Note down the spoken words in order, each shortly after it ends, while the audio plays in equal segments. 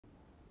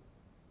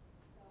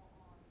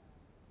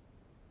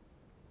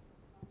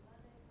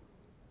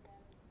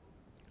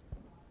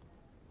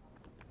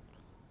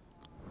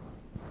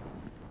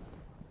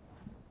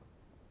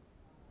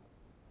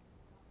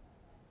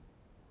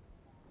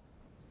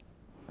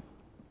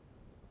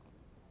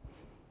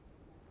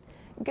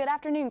Good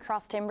afternoon,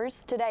 Cross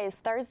Timbers. Today is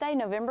Thursday,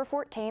 November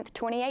 14th,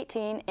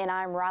 2018, and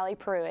I'm Riley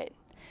Pruitt.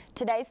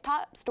 Today's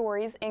top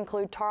stories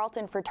include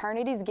Tarleton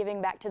fraternities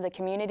giving back to the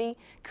community,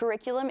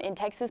 curriculum in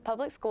Texas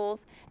public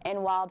schools,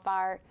 and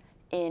wildfire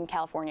in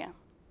California.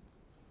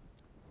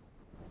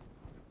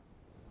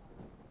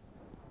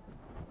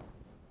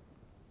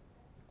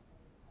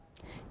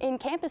 In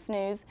campus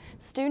news,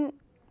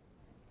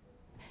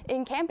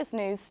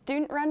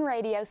 student-run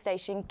radio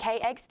station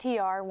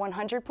KXTR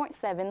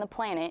 100.7 The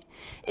Planet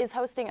is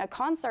hosting a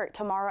concert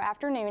tomorrow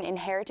afternoon in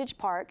Heritage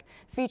Park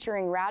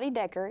featuring Rowdy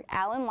Decker,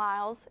 Alan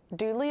Lyles,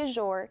 Dooley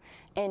Azure,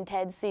 and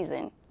Ted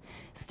Season.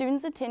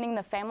 Students attending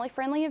the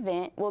family-friendly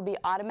event will be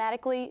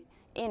automatically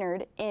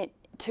entered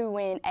to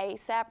win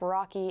ASAP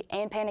Rocky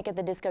and Panic at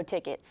the Disco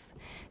tickets.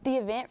 The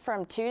event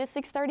from 2 to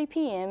 6:30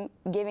 p.m.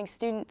 giving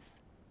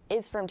students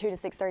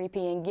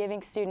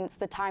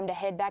the time to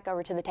head back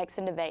over to the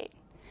Texan debate.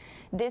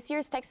 This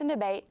year's Texan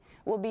debate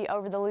will be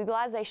over the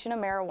legalization of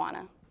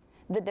marijuana.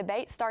 The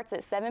debate starts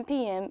at 7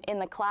 p.m. in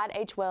the Clyde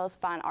H. Wells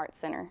Fine Arts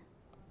Center.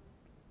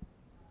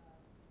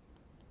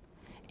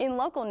 In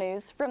local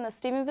news, from the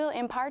Stephenville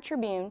Empire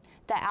Tribune,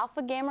 the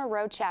Alpha Gamma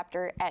Rho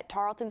chapter at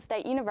Tarleton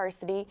State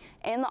University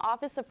and the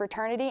Office of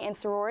Fraternity and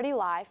Sorority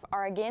Life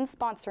are again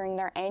sponsoring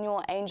their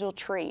annual Angel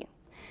Tree.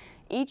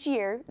 Each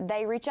year,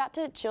 they reach out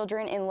to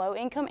children in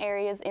low-income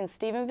areas in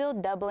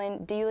Stephenville,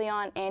 Dublin,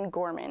 DeLeon, and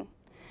Gorman.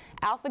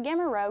 Alpha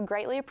Gamma Rho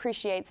greatly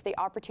appreciates the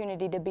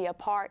opportunity to be a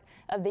part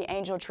of the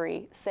Angel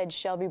Tree, said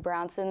Shelby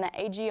Brownson, the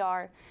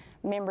AGR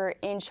member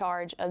in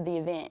charge of the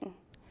event.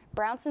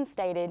 Brownson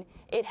stated,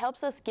 "It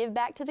helps us give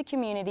back to the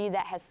community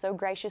that has so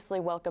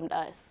graciously welcomed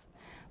us.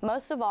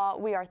 Most of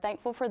all, we are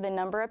thankful for the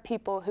number of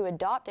people who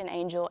adopt an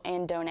angel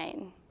and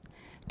donate."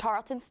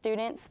 Tarleton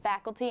students,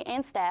 faculty,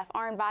 and staff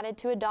are invited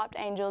to adopt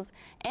angels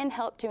and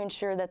help to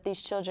ensure that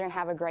these children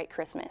have a great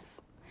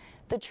Christmas.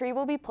 The tree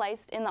will be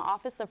placed in the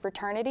Office of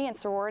Fraternity and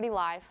Sorority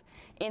Life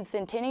in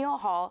Centennial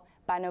Hall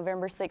by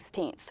November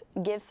 16th.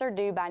 Gifts are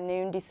due by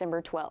noon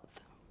December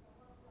 12th.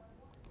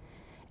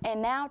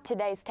 And now,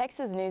 today's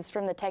Texas news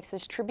from the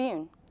Texas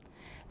Tribune.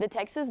 The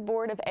Texas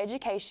Board of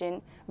Education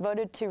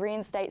voted to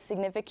reinstate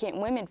significant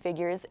women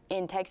figures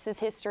in Texas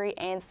history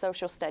and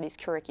social studies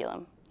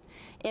curriculum.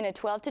 In a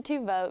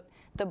 12-2 vote,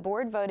 the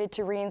board voted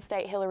to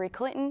reinstate Hillary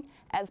Clinton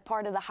as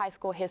part of the high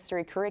school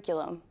history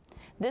curriculum.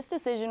 This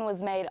decision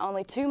was made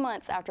only 2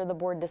 months after the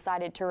board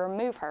decided to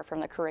remove her from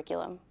the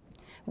curriculum.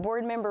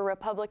 Board member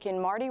Republican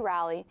Marty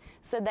Rowley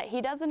said that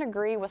he doesn't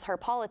agree with her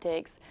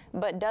politics,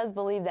 but does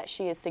believe that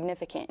she is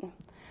significant.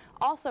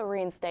 Also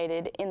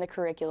reinstated in the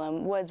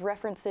curriculum was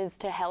references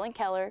to Helen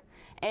Keller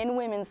and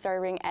women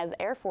serving as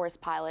Air Force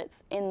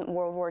pilots in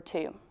World War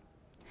II.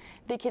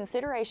 The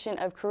consideration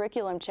of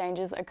curriculum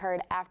changes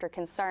occurred after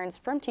concerns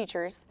from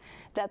teachers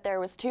that there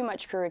was too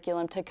much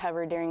curriculum to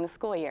cover during the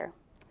school year.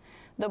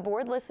 The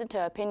board listened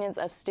to opinions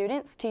of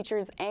students,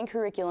 teachers, and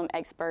curriculum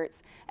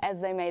experts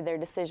as they made their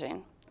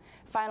decision.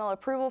 Final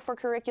approval for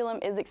curriculum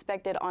is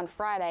expected on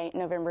Friday,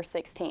 November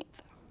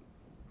 16th.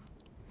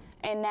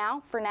 And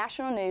now, for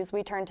national news,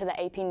 we turn to the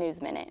AP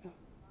News Minute.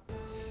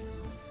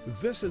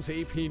 This is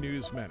AP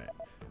News Minute.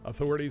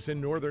 Authorities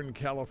in Northern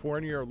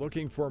California are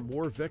looking for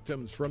more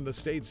victims from the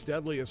state's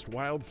deadliest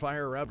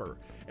wildfire ever.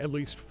 At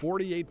least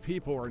 48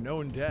 people are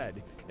known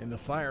dead in the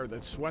fire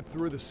that swept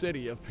through the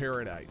city of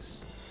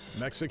Paradise.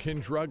 Mexican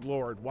drug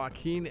lord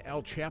Joaquin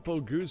El Chapo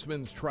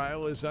Guzman's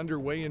trial is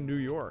underway in New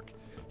York.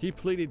 He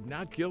pleaded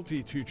not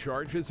guilty to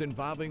charges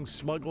involving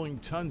smuggling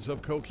tons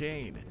of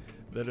cocaine.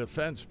 The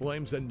defense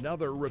blames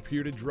another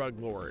reputed drug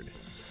lord.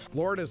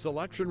 Florida's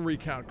election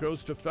recount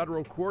goes to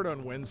federal court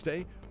on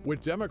Wednesday,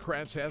 with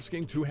Democrats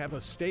asking to have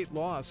a state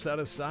law set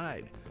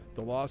aside.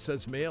 The law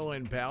says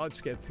mail-in ballots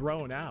get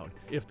thrown out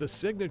if the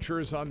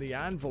signatures on the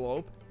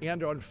envelope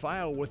and on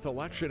file with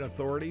election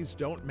authorities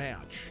don't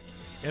match.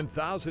 And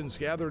thousands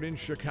gathered in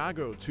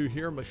Chicago to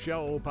hear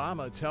Michelle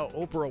Obama tell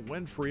Oprah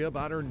Winfrey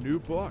about her new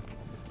book.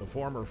 The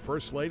former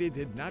First Lady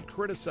did not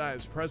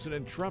criticize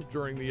President Trump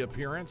during the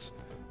appearance,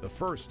 the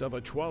first of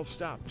a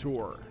 12-stop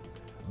tour.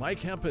 Mike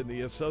Hempen,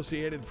 The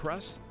Associated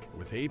Press,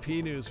 with AP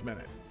News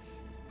Minute.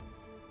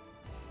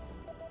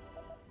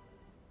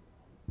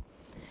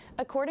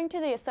 According to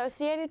the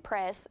Associated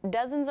Press,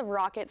 dozens of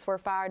rockets were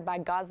fired by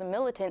Gaza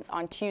militants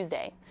on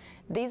Tuesday.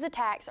 These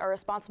attacks are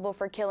responsible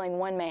for killing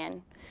one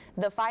man.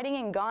 The fighting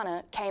in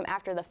Ghana came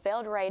after the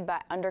failed raid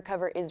by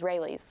undercover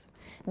Israelis.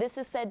 This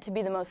is said to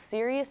be the most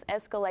serious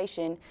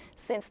escalation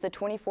since the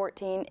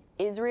 2014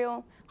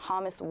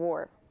 Israel-Hamas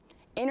war.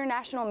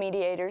 International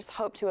mediators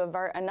hope to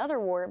avert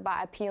another war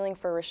by appealing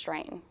for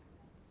restraint.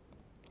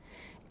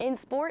 In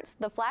sports,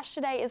 The Flash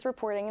today is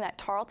reporting that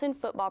Tarleton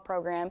football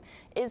program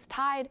is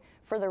tied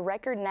for the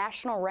record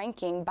national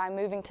ranking by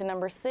moving to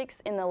number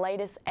 6 in the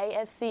latest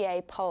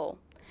AFCA poll.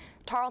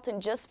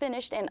 Tarleton just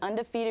finished an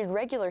undefeated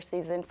regular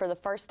season for the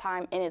first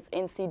time in its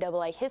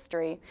NCAA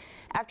history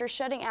after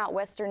shutting out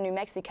Western New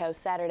Mexico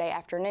Saturday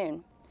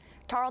afternoon.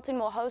 Tarleton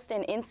will host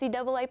an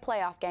NCAA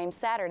playoff game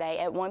Saturday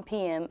at 1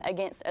 p.m.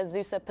 against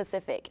Azusa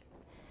Pacific.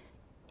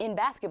 In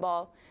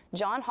basketball,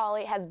 John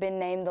Hawley has been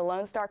named the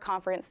Lone Star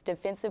Conference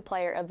Defensive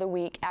Player of the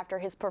Week after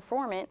his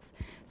performance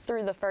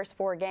through the first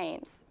 4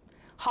 games.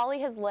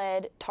 Hawley has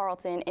led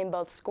Tarleton in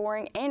both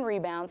scoring and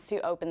rebounds to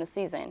open the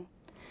season.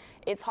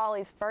 It's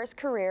Hawley's first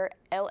career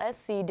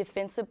LSC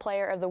Defensive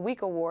Player of the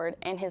Week award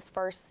and his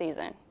first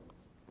season.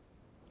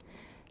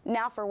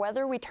 Now for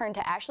weather, we turn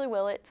to Ashley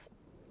Willits.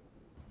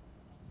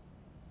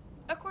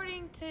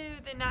 According to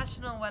the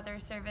National Weather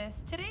Service,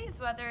 today's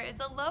weather is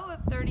a low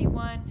of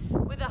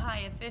 31 with a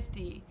high of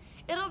 50.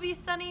 It'll be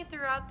sunny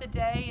throughout the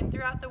day, and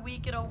throughout the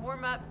week it'll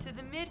warm up to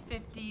the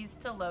mid-50s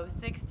to low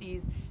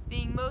 60s,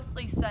 being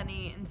mostly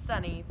sunny and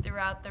sunny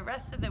throughout the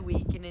rest of the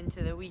week and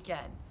into the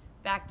weekend.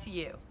 Back to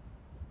you.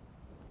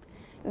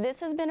 This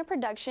has been a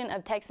production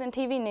of Texan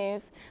TV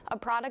News, a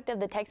product of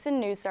the Texan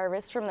News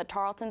Service from the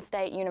Tarleton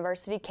State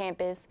University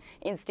campus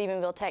in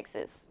Stephenville,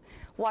 Texas.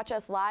 Watch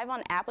us live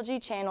on Apogee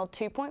Channel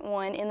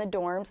 2.1 in the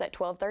dorms at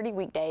 12:30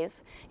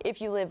 weekdays.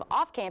 If you live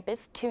off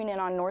campus, tune in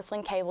on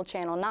Northland Cable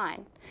Channel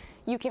 9.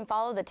 You can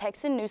follow the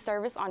Texan News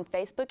Service on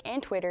Facebook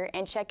and Twitter,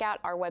 and check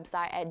out our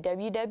website at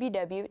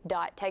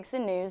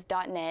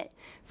www.texannews.net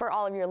for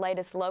all of your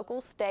latest local,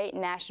 state,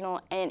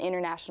 national, and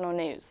international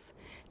news.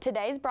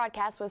 Today's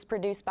broadcast was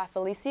produced by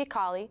Felicia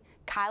Colley,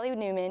 Kylie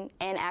Newman,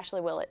 and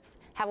Ashley Willits.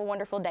 Have a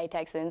wonderful day,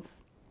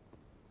 Texans.